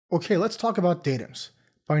Okay, let's talk about datums.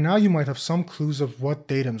 By now you might have some clues of what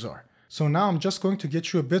datums are. So now I'm just going to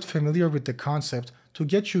get you a bit familiar with the concept to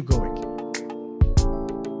get you going.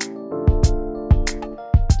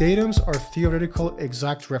 Datums are theoretical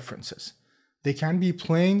exact references. They can be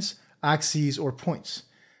planes, axes, or points.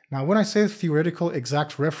 Now when I say theoretical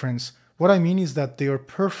exact reference, what I mean is that they are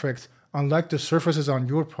perfect, unlike the surfaces on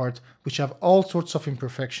your part, which have all sorts of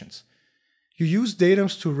imperfections. You use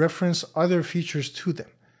datums to reference other features to them.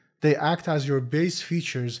 They act as your base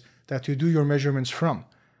features that you do your measurements from.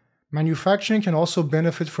 Manufacturing can also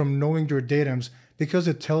benefit from knowing your datums because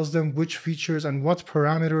it tells them which features and what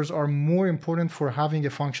parameters are more important for having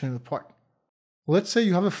a functional part. Let's say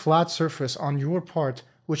you have a flat surface on your part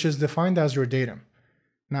which is defined as your datum.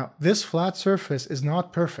 Now, this flat surface is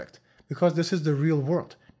not perfect because this is the real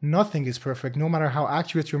world. Nothing is perfect no matter how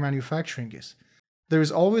accurate your manufacturing is. There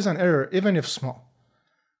is always an error, even if small.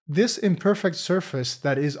 This imperfect surface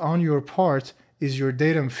that is on your part is your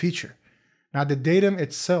datum feature. Now the datum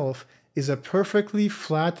itself is a perfectly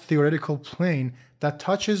flat theoretical plane that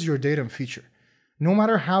touches your datum feature. No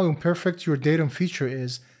matter how imperfect your datum feature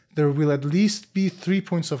is, there will at least be 3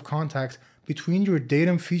 points of contact between your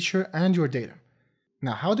datum feature and your datum.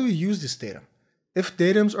 Now how do we use this datum? If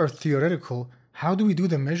datums are theoretical, how do we do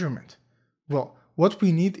the measurement? Well, what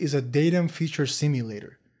we need is a datum feature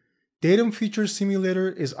simulator. Datum feature simulator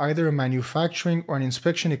is either a manufacturing or an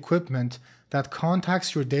inspection equipment that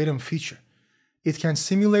contacts your datum feature. It can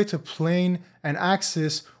simulate a plane, an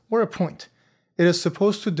axis, or a point. It is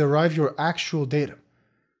supposed to derive your actual datum.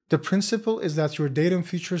 The principle is that your datum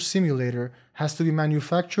feature simulator has to be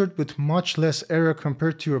manufactured with much less error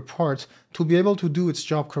compared to your part to be able to do its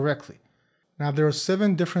job correctly. Now there are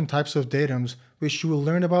 7 different types of datums which you will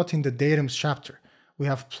learn about in the datums chapter. We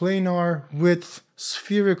have planar, width,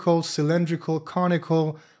 spherical, cylindrical,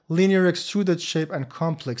 conical, linear extruded shape, and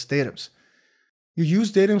complex datums. You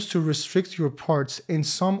use datums to restrict your parts in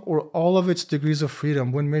some or all of its degrees of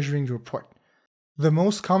freedom when measuring your part. The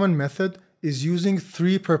most common method is using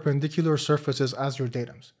 3 perpendicular surfaces as your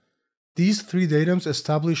datums. These 3 datums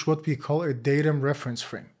establish what we call a datum reference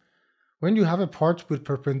frame. When you have a part with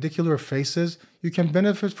perpendicular faces, you can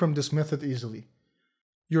benefit from this method easily.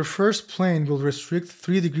 Your first plane will restrict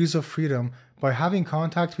 3 degrees of freedom by having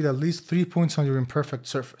contact with at least 3 points on your imperfect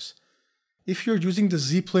surface. If you're using the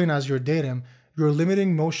z-plane as your datum, you're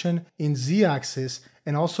limiting motion in z-axis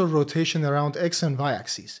and also rotation around x and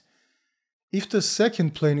y-axes. If the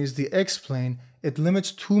second plane is the x-plane, it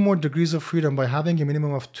limits 2 more degrees of freedom by having a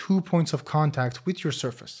minimum of 2 points of contact with your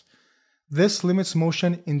surface. This limits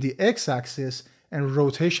motion in the x-axis and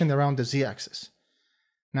rotation around the z-axis.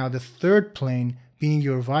 Now the third plane, being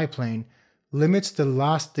your y-plane, limits the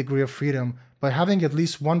last degree of freedom by having at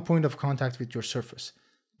least 1 point of contact with your surface.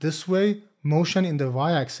 This way, motion in the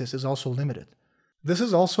y-axis is also limited. This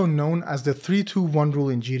is also known as the 3-2-1 rule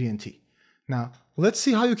in GD&T. Now, let's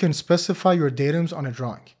see how you can specify your datums on a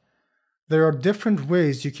drawing. There are different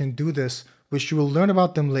ways you can do this, which you will learn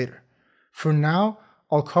about them later. For now,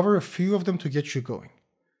 I'll cover a few of them to get you going.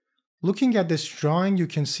 Looking at this drawing, you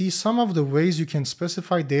can see some of the ways you can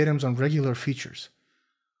specify datums on regular features.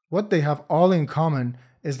 What they have all in common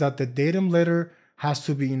is that the datum letter has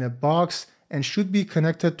to be in a box and should be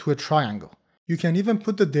connected to a triangle. You can even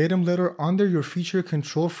put the datum letter under your feature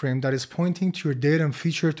control frame that is pointing to your datum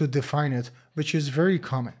feature to define it, which is very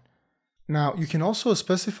common. Now, you can also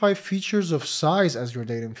specify features of size as your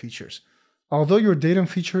datum features. Although your datum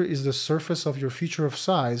feature is the surface of your feature of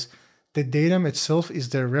size, the datum itself is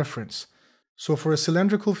their reference. So for a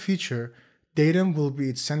cylindrical feature, datum will be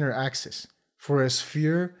its center axis. For a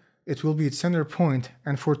sphere, it will be its center point,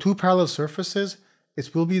 and for 2 parallel surfaces,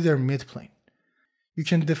 it will be their midplane. You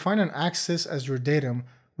can define an axis as your datum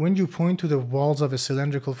when you point to the walls of a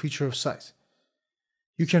cylindrical feature of size.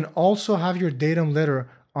 You can also have your datum letter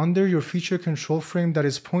under your feature control frame that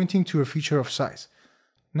is pointing to a feature of size.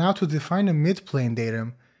 Now to define a midplane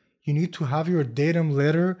datum, you need to have your datum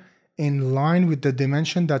letter in line with the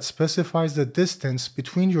dimension that specifies the distance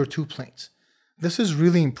between your 2 planes. This is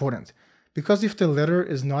really important, because if the letter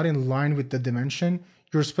is not in line with the dimension,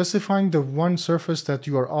 you're specifying the one surface that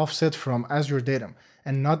you are offset from as your datum,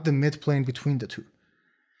 and not the midplane between the 2.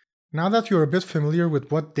 Now that you're a bit familiar with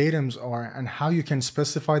what datums are and how you can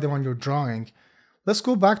specify them on your drawing, let's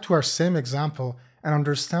go back to our same example and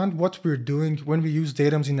understand what we're doing when we use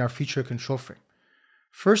datums in our feature control frame.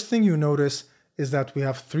 First thing you notice is that we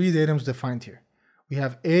have 3 datums defined here. We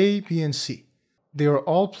have A, B, and C. They are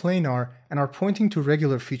all planar and are pointing to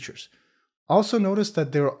regular features. Also notice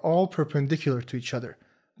that they are all perpendicular to each other.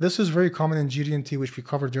 This is very common in GD&T, which we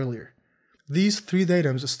covered earlier. These 3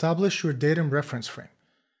 datums establish your datum reference frame.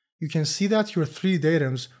 You can see that your three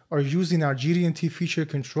datums are used in our GD&T feature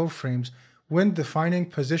control frames when defining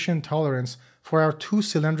position tolerance for our two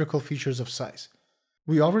cylindrical features of size.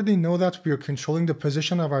 We already know that we are controlling the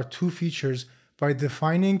position of our two features by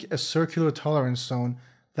defining a circular tolerance zone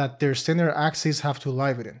that their center axes have to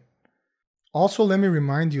lie within. Also, let me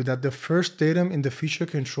remind you that the first datum in the feature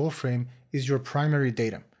control frame is your primary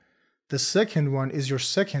datum. The second one is your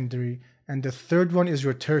secondary, and the third one is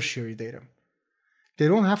your tertiary datum. They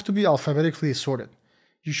don't have to be alphabetically sorted.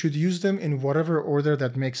 You should use them in whatever order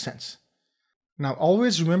that makes sense. Now,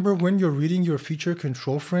 always remember when you're reading your feature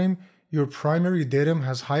control frame, your primary datum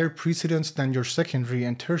has higher precedence than your secondary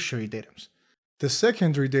and tertiary datums. The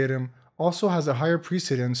secondary datum also has a higher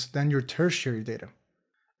precedence than your tertiary datum.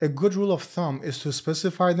 A good rule of thumb is to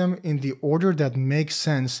specify them in the order that makes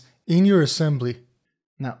sense in your assembly.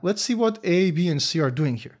 Now, let's see what A, B, and C are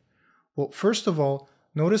doing here. Well, first of all,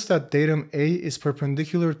 notice that datum A is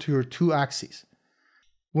perpendicular to your two axes.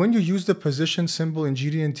 When you use the position symbol in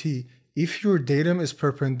GD&T, if your datum is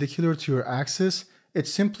perpendicular to your axis, it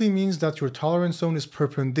simply means that your tolerance zone is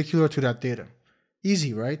perpendicular to that datum.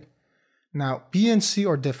 Easy, right? Now, B and C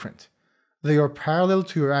are different. They are parallel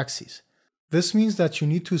to your axes. This means that you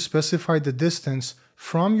need to specify the distance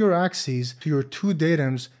from your axes to your two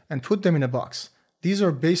datums and put them in a box. These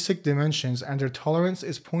are basic dimensions and their tolerance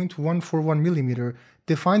is 0.141 mm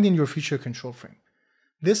defined in your feature control frame.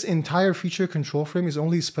 This entire feature control frame is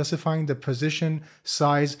only specifying the position,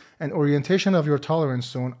 size, and orientation of your tolerance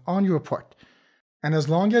zone on your part. And as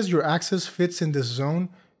long as your axis fits in this zone,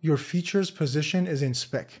 your feature's position is in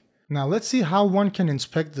spec. Now let's see how one can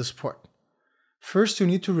inspect this part. First, you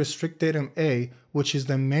need to restrict datum A, which is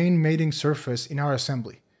the main mating surface in our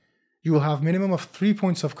assembly. You will have minimum of 3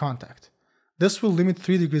 points of contact. This will limit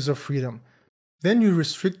 3 degrees of freedom. Then you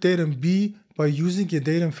restrict datum B by using a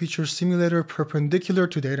datum feature simulator perpendicular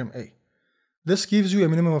to datum A. This gives you a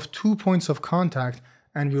minimum of 2 points of contact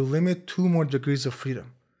and will limit 2 more degrees of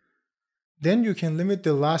freedom. Then you can limit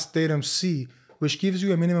the last datum C, which gives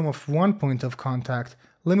you a minimum of 1 point of contact,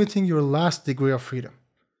 limiting your last degree of freedom.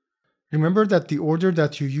 Remember that the order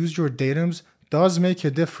that you use your datums does make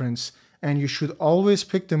a difference, and you should always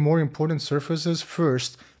pick the more important surfaces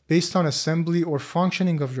first based on assembly or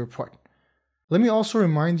functioning of your part. Let me also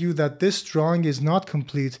remind you that this drawing is not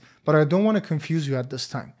complete, but I don't want to confuse you at this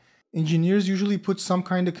time. Engineers usually put some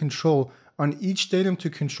kind of control on each datum to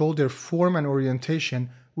control their form and orientation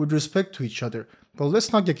with respect to each other, but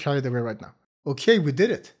let's not get carried away right now. Okay, we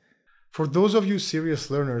did it! For those of you serious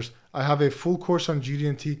learners, I have a full course on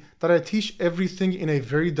GD&T that I teach everything in a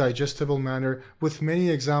very digestible manner with many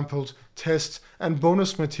examples, tests, and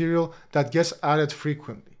bonus material that gets added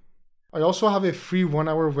frequently. I also have a free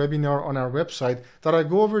 1-hour webinar on our website that I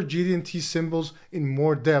go over GD&T symbols in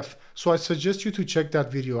more depth, so I suggest you to check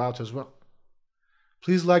that video out as well.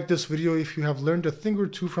 Please like this video if you have learned a thing or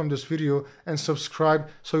two from this video and subscribe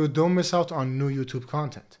so you don't miss out on new YouTube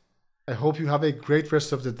content. I hope you have a great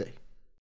rest of the day.